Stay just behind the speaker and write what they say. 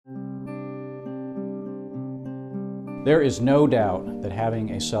There is no doubt that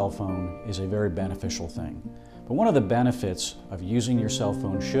having a cell phone is a very beneficial thing. But one of the benefits of using your cell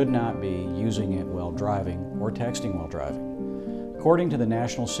phone should not be using it while driving or texting while driving. According to the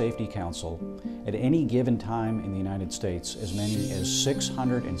National Safety Council, at any given time in the United States, as many as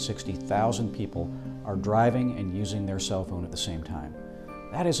 660,000 people are driving and using their cell phone at the same time.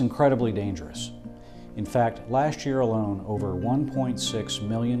 That is incredibly dangerous. In fact, last year alone, over 1.6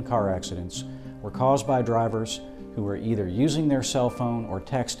 million car accidents were caused by drivers who were either using their cell phone or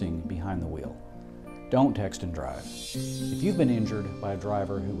texting behind the wheel. Don't text and drive. If you've been injured by a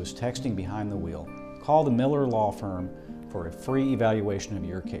driver who was texting behind the wheel, call the Millar Law Firm for a free evaluation of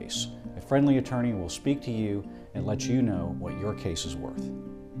your case. A friendly attorney will speak to you and let you know what your case is worth.